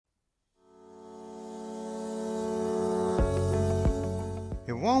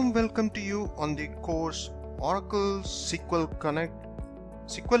warm welcome to you on the course Oracle SQL Connect,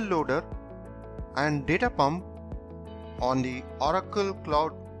 SQL Loader and Datapump on the Oracle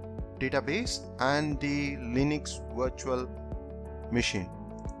Cloud Database and the Linux virtual machine.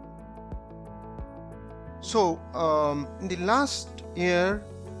 So in the last year,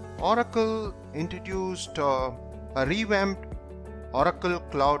 Oracle introduced a revamped Oracle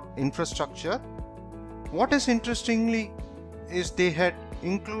Cloud infrastructure. What is interestingly is they had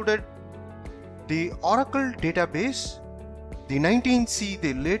included the Oracle database, the 19C,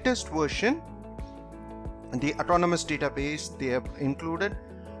 the latest version, the autonomous database they have included,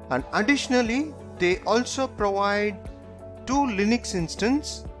 and additionally they also provide 2 Linux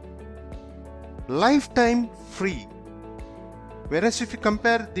instances lifetime free. Whereas if you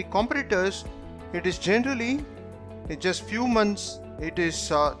compare the competitors, it is generally just few months. It is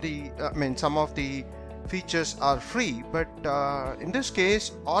some of the features are free, but in this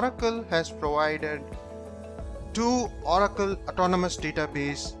case Oracle has provided 2 Oracle autonomous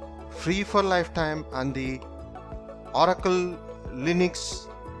database free for lifetime and the Oracle Linux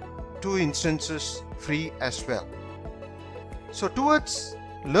 2 instances free as well. So towards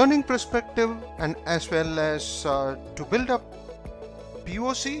learning perspective and as well as to build up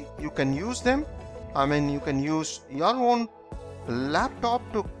POC, you can use them. You can use your own laptop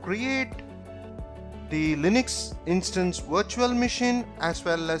to create the Linux instance virtual machine as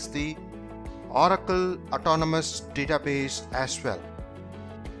well as the Oracle autonomous database as well.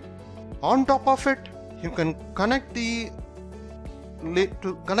 On top of it, you can connect to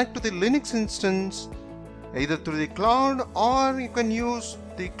the Linux instance either through the cloud, or you can use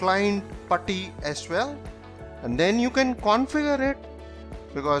the client putty as well, and then you can configure it,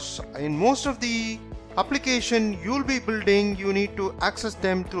 because in most of the application you'll be building, you need to access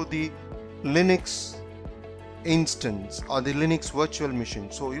them through the Linux instance or the Linux virtual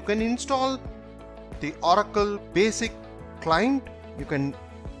machine. So you can install the Oracle basic client, you can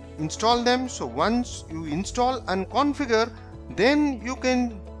install them. So once you install and configure, then you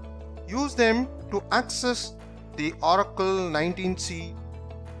can use them to access the Oracle 19C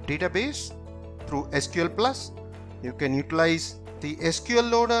database through SQL+. You can utilize the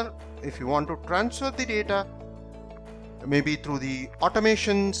SQL loader if you want to transfer the data, maybe through the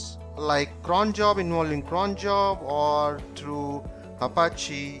automations like cron job, involving cron job, or through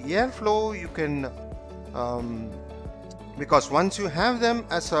Apache Airflow. You can because once you have them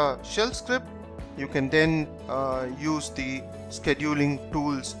as a shell script, you can then use the scheduling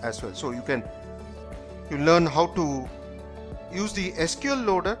tools as well. So you learn how to use the SQL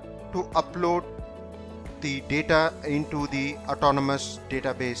loader to upload the data into the autonomous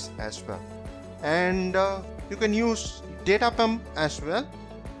database as well, and you can use Datapump as well,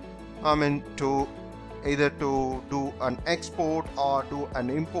 to either to do an export or do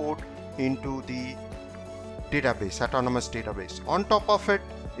an import into the database, autonomous database. On top of it,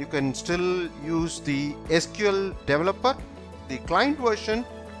 you can still use the SQL developer, the client version,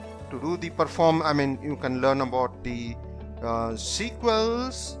 to do the you can learn about the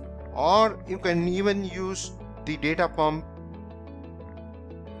SQLs, or you can even use the Datapump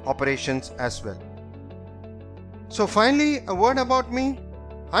operations as well. So finally, a word about me.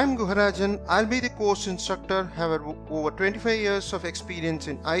 I'm Guharajan. I'll be the course instructor, have over 25 years of experience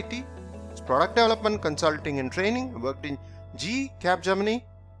in IT, product development, consulting and training. I worked in Capgemini,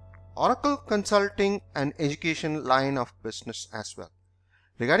 Oracle Consulting and Education line of business as well.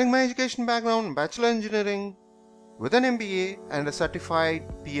 Regarding my education background, Bachelor Engineering with an MBA and a certified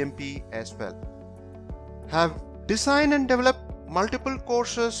PMP as well. Have designed and developed multiple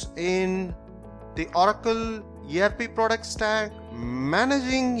courses in the Oracle ERP product stack,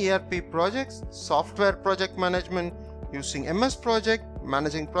 managing ERP projects, software project management using MS Project,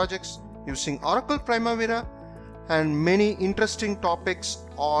 managing projects using Oracle Primavera, and many interesting topics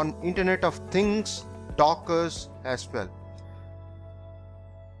on Internet of Things, Dockers as well.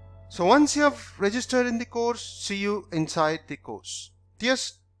 So once you have registered in the course, see you inside the course.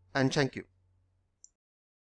 Cheers and thank you.